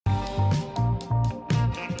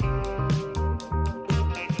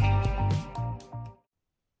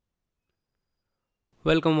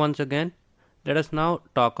Welcome once again. Let us now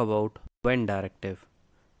talk about when directive.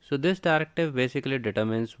 So this directive basically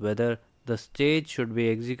determines whether the stage should be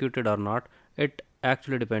executed or not. It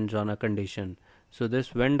actually depends on a condition. So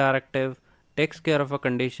this when directive takes care of a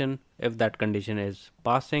condition. If that condition is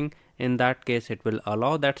passing, in that case it will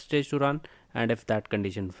allow that stage to run, and if that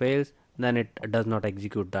condition fails, then it does not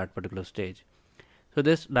execute that particular stage. So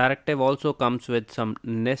this directive also comes with some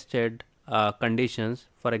nested conditions.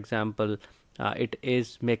 For example, it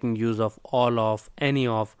is making use of all of, any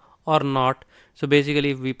of, or not. So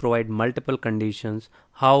basically, if we provide multiple conditions,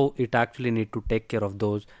 how it actually need to take care of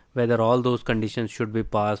those, whether all those conditions should be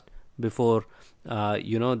passed before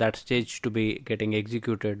that stage to be getting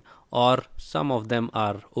executed, or some of them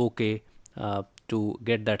are okay to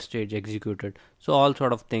get that stage executed. So all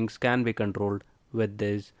sort of things can be controlled with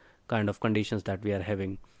this kind of conditions that we are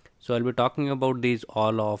having. So I'll be talking about these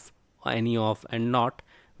all of, any of, and not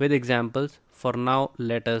with examples. For now,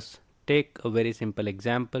 let us take a very simple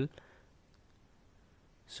example.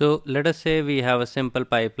 So let us say we have a simple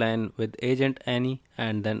pipeline with agent any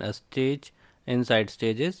and then a stage inside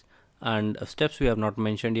stages, and steps we have not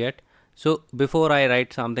mentioned yet. So before I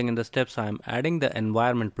write something in the steps, I am adding the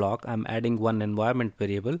environment block. I am adding one environment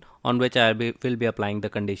variable on which will be applying the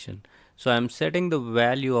condition. So I am setting the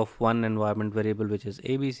value of one environment variable, which is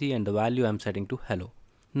ABC, and the value I am setting to hello.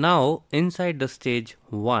 Now inside the stage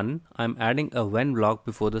 1, I am adding a when block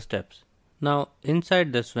before the steps. Now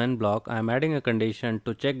inside this when block, I am adding a condition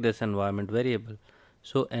to check this environment variable.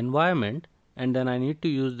 So environment, and then I need to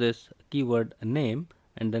use this keyword name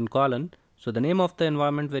and then colon. So the name of the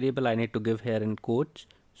environment variable I need to give here in quotes.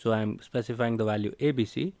 So I am specifying the value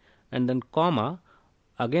ABC, and then comma.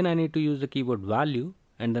 Again I need to use the keyword value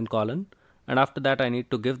and then colon, and after that I need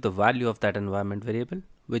to give the value of that environment variable,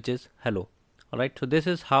 which is hello. Alright, so this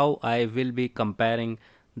is how I will be comparing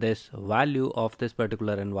this value of this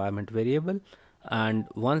particular environment variable, and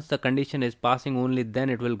once the condition is passing, only then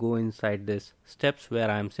it will go inside this steps where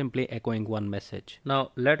I am simply echoing one message.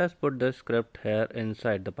 Now let us put this script here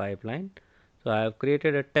inside the pipeline. So I have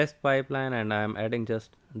created a test pipeline and I am adding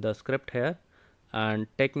just the script here and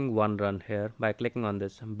taking one run here by clicking on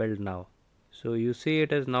this build now. So you see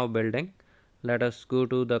it is now building. Let us go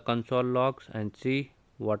to the console logs and see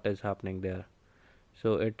what is happening there.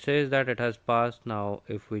 So it says that it has passed. Now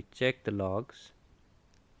if we check the logs,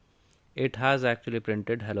 it has actually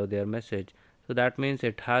printed hello there message. So that means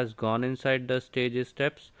it has gone inside the stages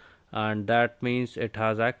steps, and that means it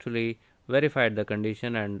has actually verified the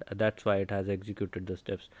condition, and that's why it has executed the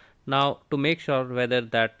steps. Now to make sure whether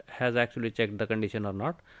that has actually checked the condition or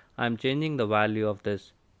not, I am changing the value of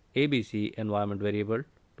this ABC environment variable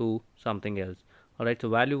to something else. Alright, so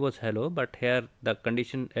value was hello, but here the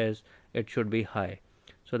condition is it should be high.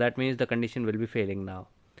 So that means the condition will be failing now.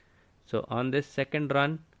 So on this second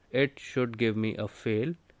run, it should give me a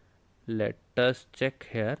fail. Let us check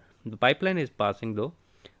here. The pipeline is passing though,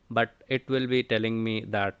 but it will be telling me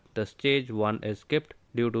that the stage 1 is skipped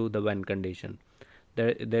due to the when condition.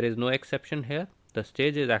 There is no exception here. The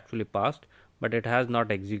stage is actually passed, but it has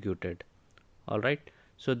not executed. Alright,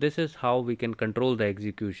 so this is how we can control the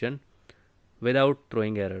execution without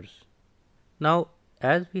throwing errors. Now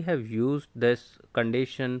as we have used this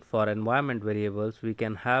condition for environment variables, we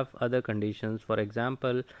can have other conditions. For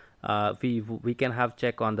example, we can have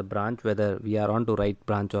check on the branch whether we are on to right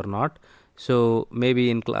branch or not. So maybe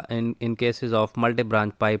in cases of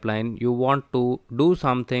multi-branch pipeline, you want to do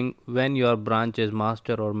something when your branch is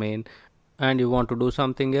master or main, and you want to do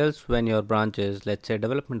something else when your branch is, let's say,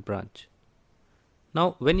 development branch.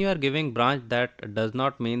 Now when you are giving branch, that does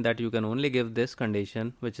not mean that you can only give this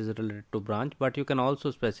condition which is related to branch, but you can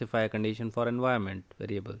also specify a condition for environment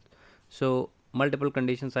variables. So multiple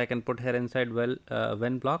conditions I can put here inside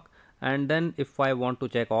when block, and then if I want to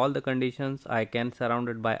check all the conditions, I can surround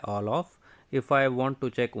it by all of. If I want to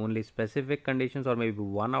check only specific conditions or maybe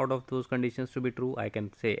one out of those conditions to be true, I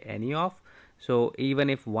can say any of. So even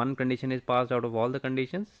if one condition is passed out of all the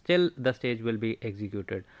conditions, still the stage will be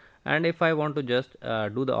executed. And if I want to just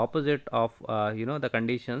do the opposite of the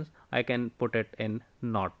conditions, I can put it in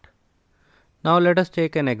not. Now let us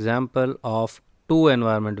take an example of two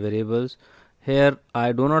environment variables. Here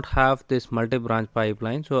I do not have this multi-branch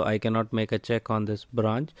pipeline, so I cannot make a check on this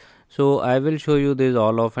branch. So I will show you this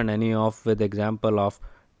all of and any of with example of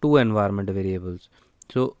two environment variables.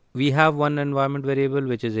 So we have one environment variable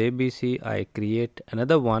which is ABC. I create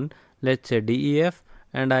another one, let's say DEF,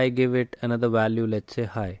 and I give it another value, let's say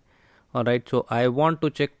hi. Alright, so I want to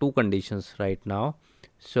check two conditions right now.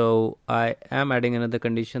 So I am adding another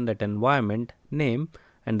condition, that environment name,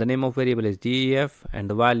 and the name of variable is DEF and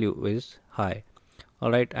the value is hi.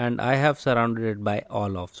 Alright, and I have surrounded it by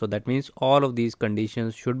all of. So that means all of these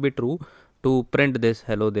conditions should be true to print this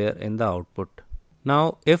hello there in the output.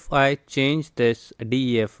 Now if I change this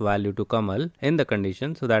def value to Kamal in the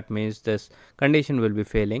condition, so that means this condition will be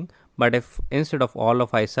failing. But if instead of all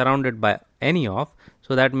of I surround it by any of,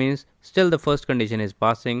 so that means still the first condition is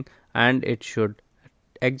passing and it should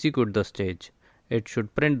execute the stage. It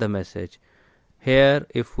should print the message. Here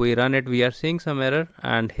if we run it, we are seeing some error,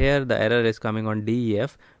 and here the error is coming on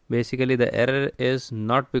def. Basically the error is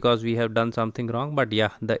not because we have done something wrong, but yeah,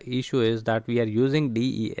 the issue is that we are using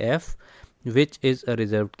def, which is a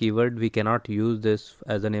reserved keyword. We cannot use this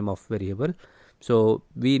as a name of variable, so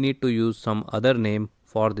we need to use some other name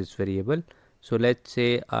for this variable. So let's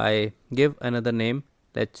say I give another name,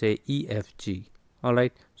 let's say efg.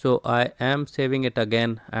 Alright, so I am saving it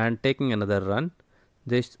again and taking another run.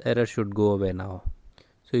 This error should go away now.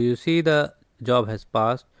 So you see the job has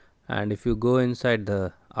passed, and if you go inside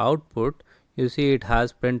the output, you see it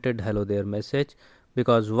has printed hello there message,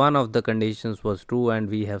 because one of the conditions was true and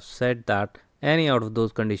we have said that any out of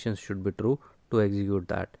those conditions should be true to execute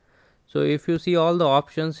that. So if you see all the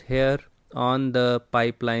options here on the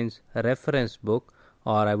pipelines reference book,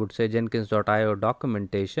 or I would say Jenkins.io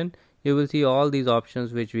documentation, you will see all these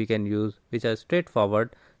options which we can use, which are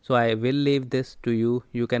straightforward. So I will leave this to you.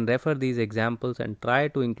 You can refer these examples and try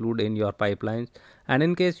to include in your pipelines. And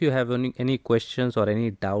in case you have any questions or any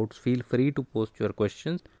doubts, feel free to post your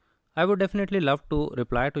questions. I would definitely love to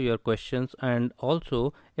reply to your questions, and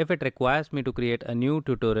also if it requires me to create a new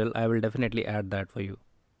tutorial, I will definitely add that for you.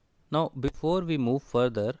 Now before we move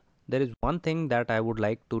further, there is one thing that I would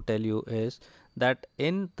like to tell you is that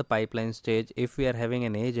in the pipeline stage, if we are having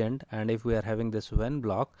an agent and if we are having this when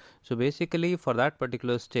block, so basically for that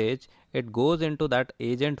particular stage it goes into that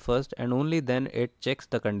agent first and only then it checks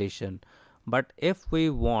the condition. But if we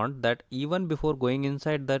want that even before going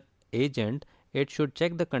inside that agent, it should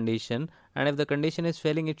check the condition, and if the condition is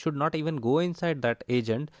failing, it should not even go inside that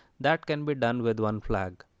agent. That can be done with one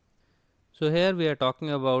flag. So here we are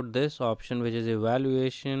talking about this option, which is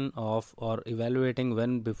evaluation of or evaluating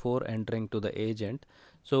when before entering to the agent.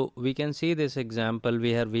 So we can see this example.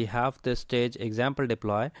 We have this stage example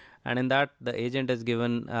deploy, and in that the agent is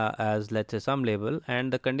given as, let's say, some label,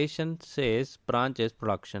 and the condition says branch is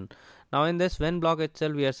production. Now in this when block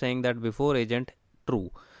itself, we are saying that before agent true.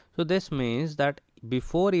 So this means that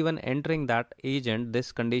before even entering that agent,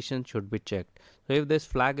 this condition should be checked. So if this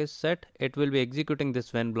flag is set, it will be executing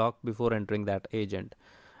this when block before entering that agent.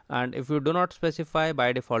 And if you do not specify,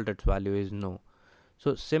 by default its value is no.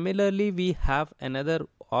 So similarly, we have another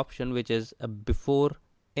option which is a before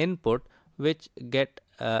input, which get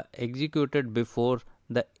executed before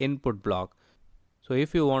the input block. So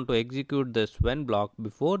if you want to execute this when block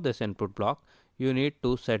before this input block, you need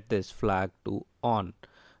to set this flag to on.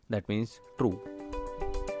 That means true.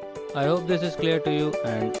 I hope this is clear to you,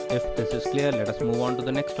 and if this is clear, let us move on to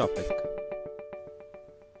the next topic.